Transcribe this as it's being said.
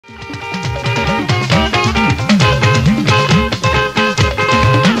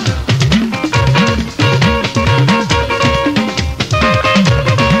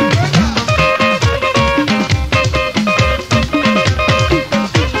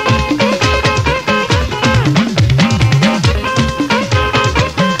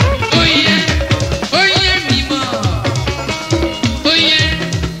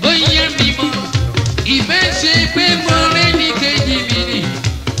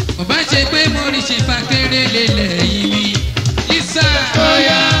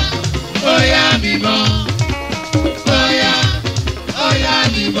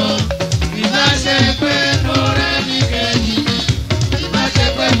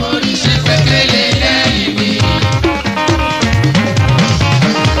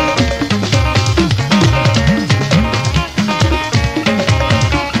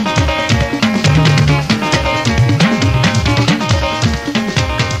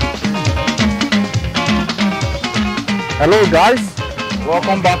Hello guys,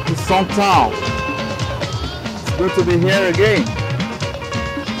 welcome back to Suntown. It's good to be here again.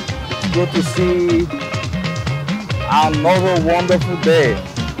 It's good to see another wonderful day.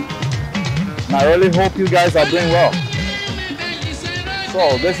 And I really hope you guys are doing well.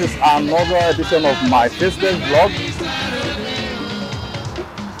 So this is another edition of my Tuesday vlog.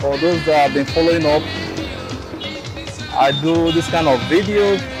 For those that have been following up, I do this kind of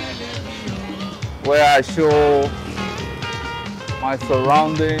videos where I show my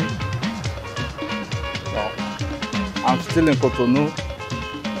surrounding. I'm still in Cotonou,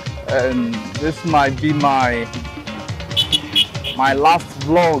 and this might be my last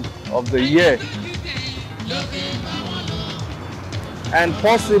vlog of the year, and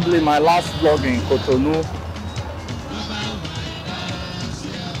possibly my last vlog in Cotonou,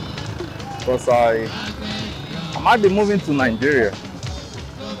 because I might be moving to Nigeria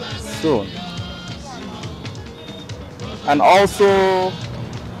soon. And also,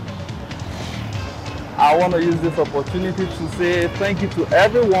 I want to use this opportunity to say thank you to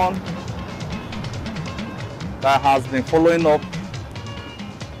everyone that has been following up,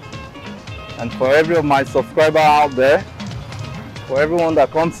 and for every of my subscribers out there, for everyone that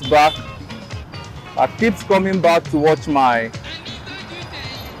comes back, that keeps coming back to watch my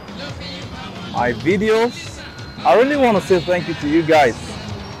videos. I really want to say thank you to you guys.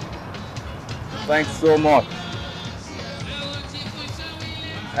 Thanks so much.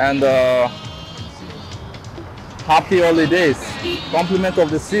 And happy holidays, compliment of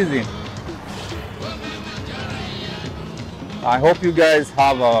the season. I hope you guys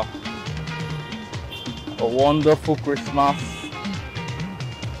have a wonderful Christmas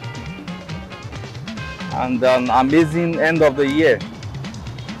and an amazing end of the year.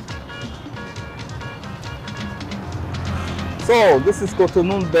 So this is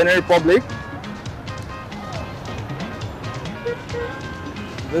Cotonou, Benin Republic.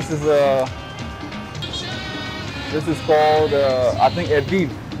 This is called I think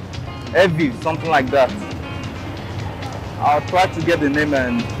Eviv, something like that. I'll try to get the name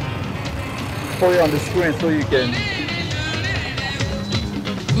and put it on the screen so you can see.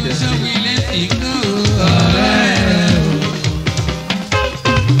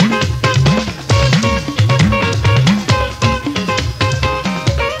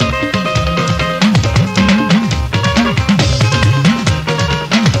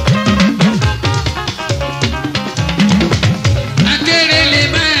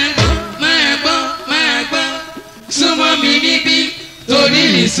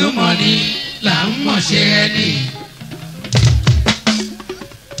 Súnmọ́ ni là ń mọ̀ ṣe ẹni.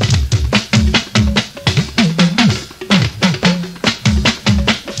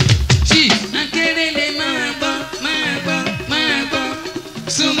 Ṣì akérèlé máa gbọ́.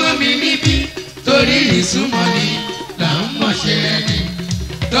 Súnmọ́ mi níbí torí ìsúnmọ́ ni là ń mọ̀ ṣe ẹni.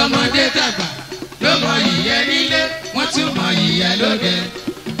 Tọmọdé tàgbà ló mọ ìyẹ́ nílé, wọ́n tún mọ ìyẹ́ lóde.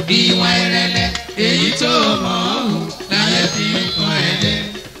 Ìwà ìrẹ̀lẹ̀ èyí tó mọ̀ ọ́ hù láyé fi kàn ẹ́ lé.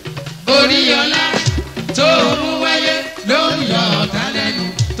 Oríyọlá tó mú wáyé ló ń yọ ọ̀tá lẹ́nu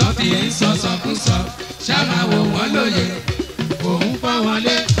tó fi ń sọ̀sọ̀kúsọ ṣáma wò wọ́n lóye. Òun pọ́n wọn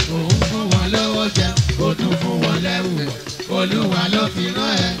lé, òun fún wọn lówó jẹ, ó tún fún wọn lẹ́wù. Olúwa ló fi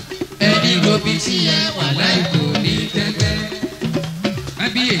rán ẹ, ẹni robi tí ẹ wà láìpò ní tẹ́gbẹ́.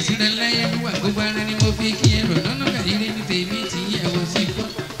 Kábíyèsí náà láyé wíwà gbogbo ara ni mo fi kí ẹ rọ̀ lọ́nà kàdírí ní tèmi tí ẹ wò sí gbọ́.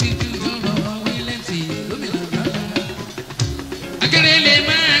 Títí tó lọ́wọ́ wílẹ̀tì gómìnà lọ́la. Akérèlé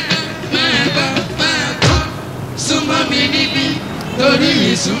máa gbọ́. Súnmọ́ mi níbí torí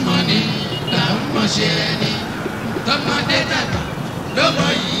ìsúnmọ́ ni là ń mọ̀ ṣe ẹni. Tọmọdé tàgbà ló mọ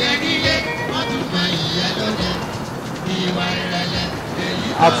ìyẹ́ nílé, wọ́n tún mọ ìyẹ́ lóde. Ìwà ìrẹ̀lẹ̀ èyí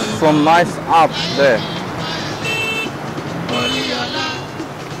tó That's some nice apps there. Oríyọlá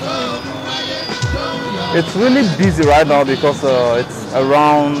tó mú wáyé ló ń yọ. It's really busy right now because it's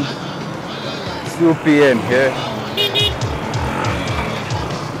around 2 p.m. here.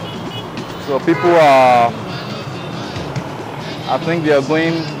 So people are, I think they are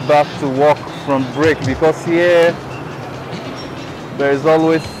going back to work from break, because here there is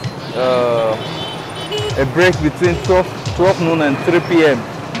always a break between 12 noon and 3 p.m.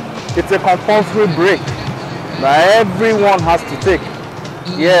 It's a compulsory break that everyone has to take.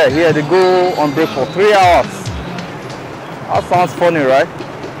 Yeah, here they go on break for 3 hours. That sounds funny, right?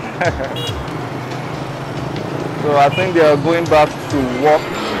 So I think they are going back to work.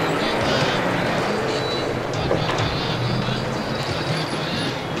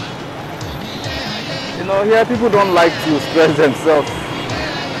 You know, here people don't like to stress themselves,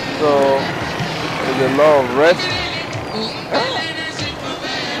 so there's a lot of rest.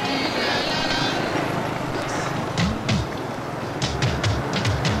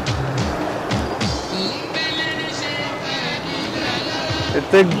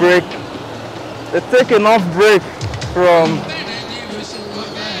 take break. They take enough break from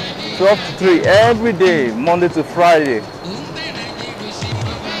 12 to 3 every day, Monday to Friday.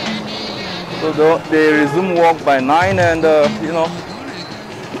 So they resume work by 9 and you know,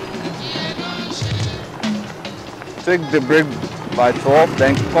 take the break by 12,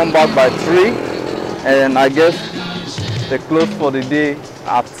 then come back by 3, and I guess they close for the day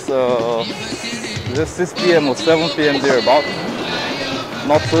at 6 p.m. or 7 p.m. thereabout.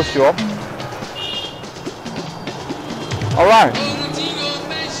 Not so sure. All right.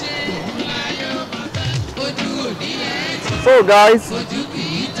 So guys,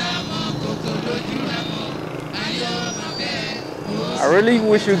 I really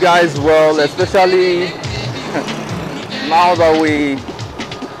wish you guys well, especially now that we're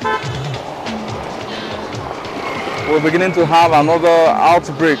beginning to have another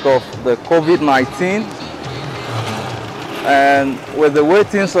outbreak of the COVID-19, and with the way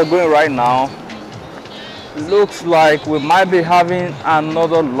things are going right now, it looks like we might be having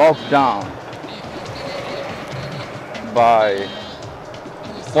another lockdown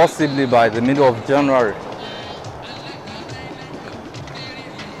possibly by the middle of January.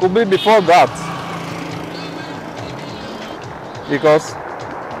 Could be before that, because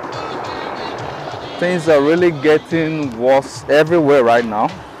things are really getting worse everywhere right now.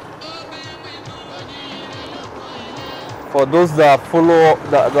 For those that follow,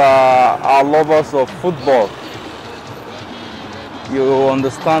 that are lovers of football, you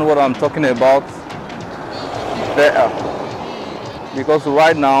understand what I'm talking about there. Because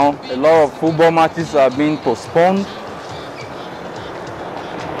right now, a lot of football matches are being postponed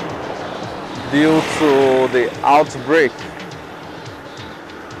due to the outbreak,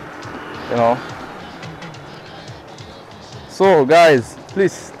 you know. So guys,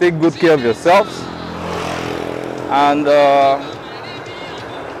 please take good care of yourselves, and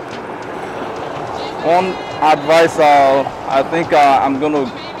one advice I think I'm going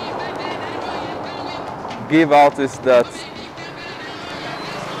to give out is that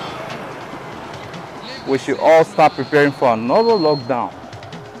we should all start preparing for another lockdown.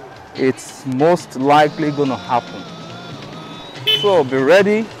 It's most likely going to happen. So be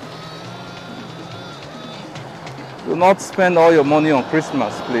ready. Do not spend all your money on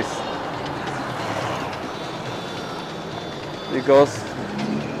Christmas, please. Because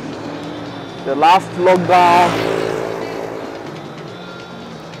the last lockdown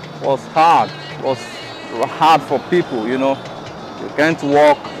was hard for people, you know. You can't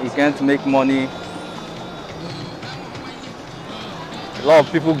work, you can't make money. A lot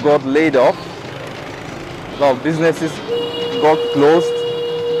of people got laid off. A lot of businesses got closed.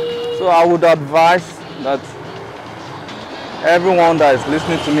 So I would advise that everyone that is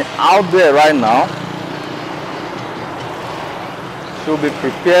listening to me out there right now should be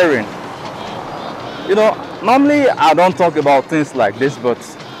preparing. You know, normally I don't talk about things like this, but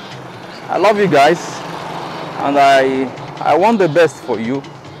I love you guys, and I want the best for you,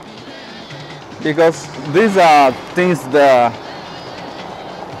 because these are things that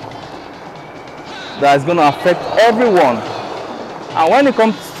is going to affect everyone. And when it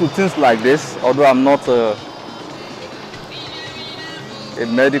comes to things like this, although I'm not a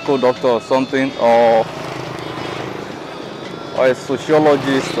medical doctor or something, or a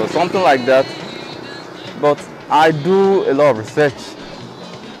sociologist or something like that, but I do a lot of research,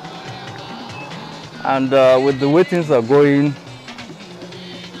 and with the way things are going,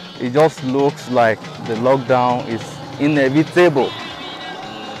 it just looks like the lockdown is inevitable.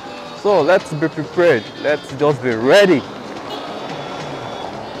 So let's be prepared. Let's just be ready.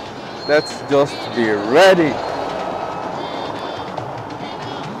 Let's just be ready.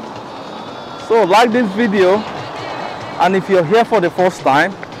 So like this video, and if you're here for the first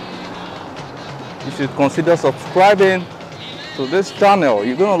time, you should consider subscribing to this channel.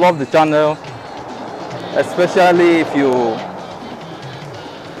 You're gonna love the channel, especially if you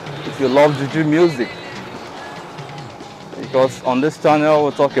love Juju music, because on this channel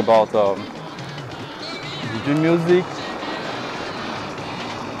we'll talk about Juju music,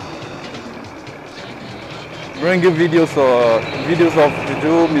 bring you videos of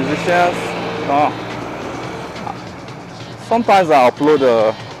Juju musicians. Sometimes I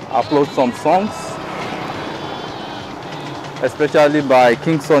upload some songs, especially by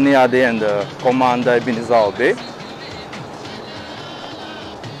King Sonny Ade and Commander Ebenezer Obey.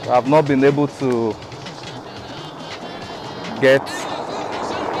 I've not been able to get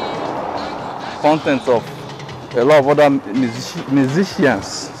content of a lot of other musicians,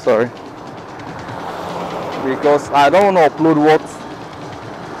 sorry, because I don't want to upload what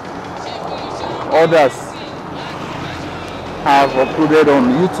others have uploaded on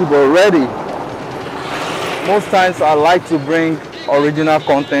YouTube already. Most times I like to bring original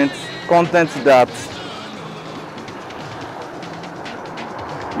content that,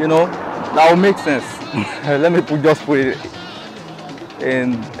 you know, that will make sense. Let me just put it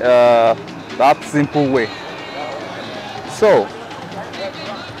in that simple way. So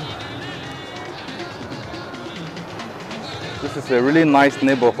this is a really nice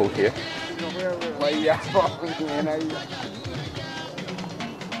neighborhood here.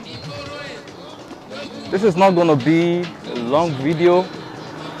 This is not going to be a long video,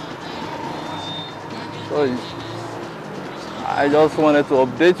 so I just wanted to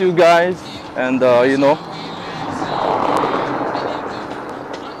update you guys and you know,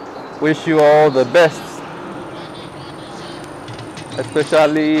 wish you all the best,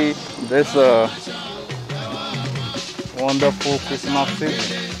 especially this wonderful Christmas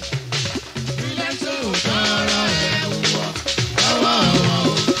season.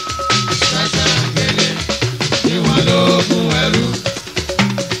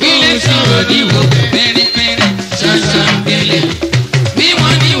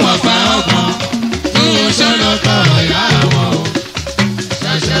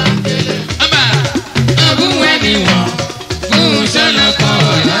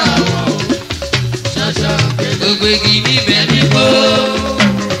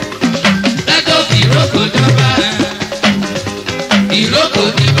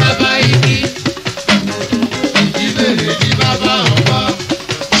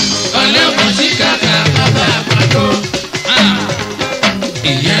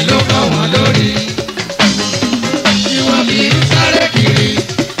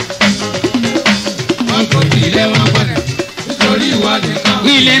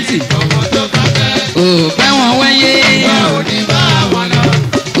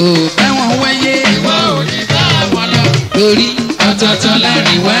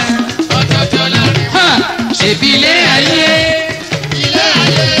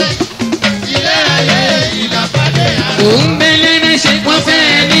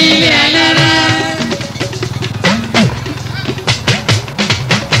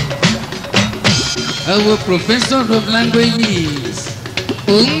 Our professor of languages.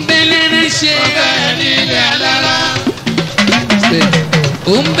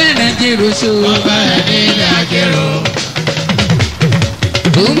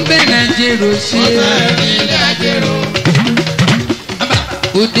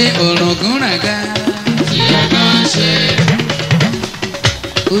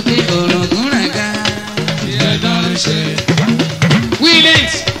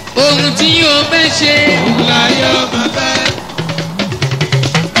 Ohun tí yóò fẹ́ ṣe òun la yóò máa fẹ́.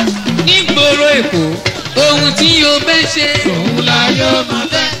 Nígboro Èkó ohun tí yóò fẹ́ ṣe òun la yóò máa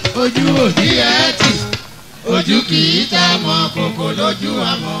fẹ́. Ojú òdì ẹ̀ tì ojú kì í ta mọ́ kókó lójú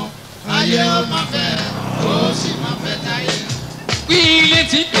àmọ́ ayé ó máa fẹ́ ó sì máa fẹ́ táyé. Wí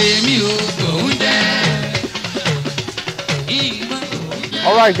létí tèmi o òun jẹ́.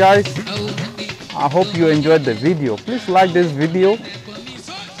 Alright guys, I hope you enjoyed the video. Please like this video.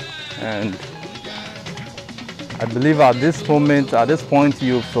 And I believe at this point,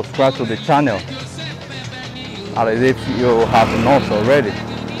 you've subscribed to the channel, as if you have not already.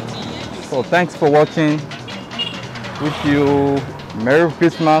 So thanks for watching. Wish you Merry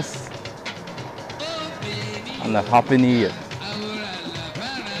Christmas and a Happy New Year.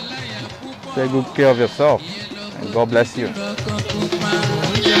 Take good care of yourself and God bless you.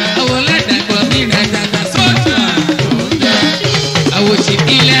 I was in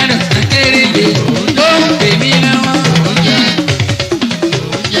England,